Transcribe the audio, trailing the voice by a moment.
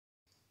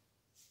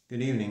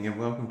Good evening and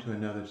welcome to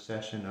another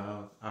session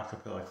of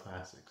Acapella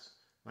Classics.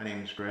 My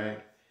name is Greg,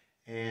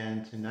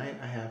 and tonight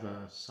I have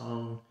a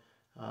song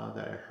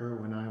that I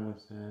heard when I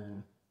was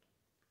in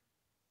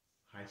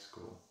high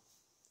school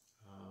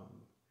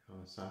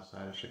on the south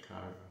side of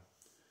Chicago.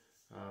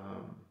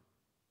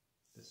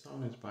 The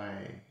song is by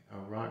a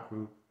rock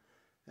group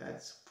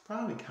that's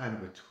probably kind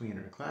of a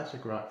tweener.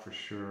 Classic rock for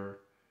sure,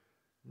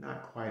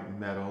 not quite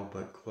metal,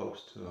 but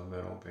close to a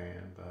metal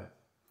band. But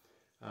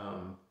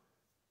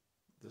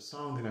the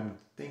song that I'm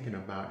thinking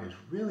about is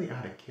really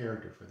out of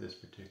character for this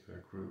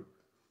particular group.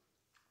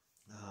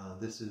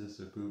 This is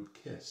the group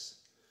Kiss,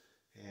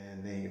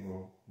 and they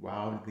were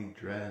wildly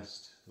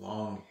dressed,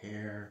 long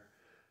hair,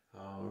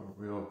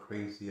 real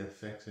crazy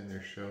effects in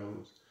their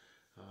shows,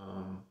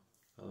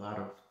 a lot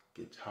of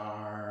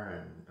guitar,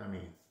 and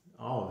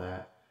all of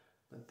that.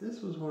 But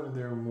this was one of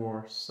their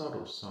more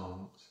subtle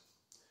songs.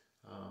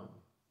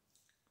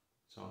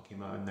 Song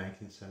came out in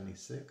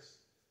 1976,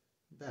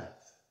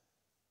 Beth.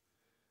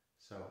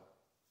 So,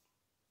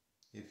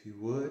 if you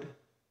would,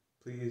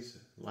 please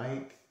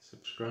like,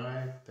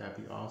 subscribe. That'd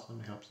be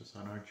awesome. It helps us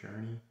on our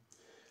journey.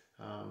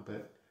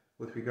 But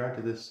with regard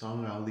to this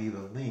song, I'll leave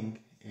a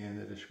link in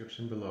the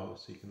description below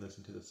so you can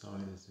listen to the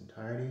song in its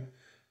entirety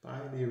by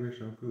the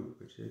original group,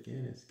 which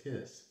again is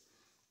Kiss.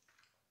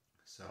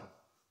 So,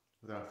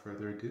 without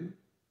further ado,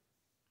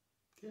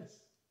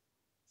 Kiss.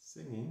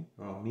 Singing,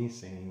 well, me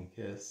singing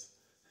Kiss,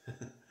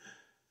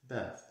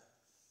 Beth.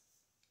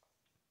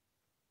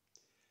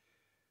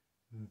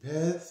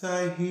 Beth,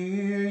 I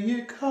hear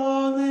you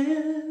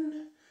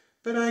calling,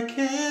 but I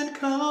can't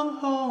come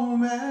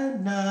home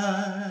at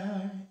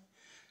night.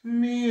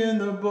 Me and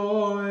the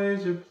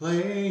boys are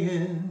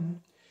playing,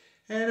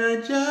 and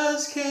I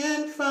just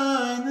can't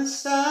find the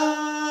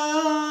sound.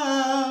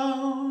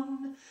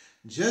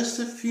 Just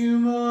a few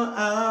more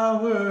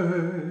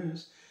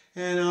hours,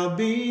 and I'll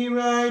be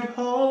right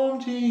home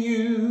to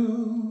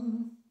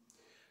you.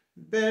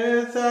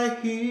 Beth, I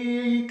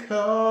hear you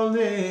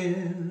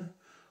calling.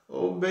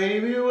 Oh,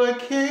 baby, what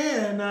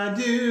can I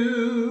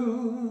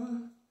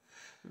do?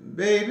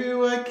 Baby,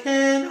 what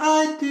can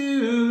I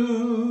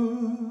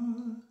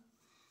do?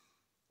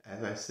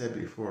 As I said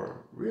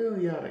before,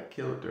 really out of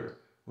kilter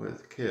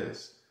with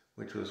Kiss,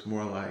 which was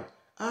more like,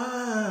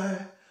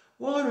 I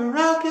wanna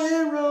rock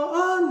and roll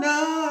all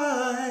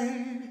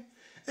night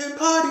and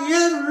party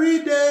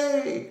every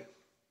day.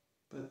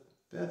 But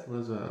Beth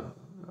was a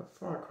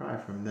far cry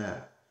from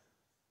that.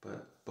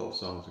 But both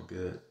songs are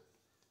good.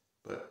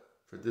 But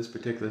for this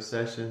particular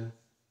session,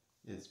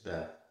 it's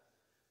Beth.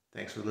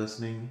 Thanks for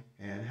listening,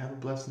 and have a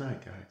blessed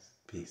night, guys.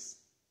 Peace.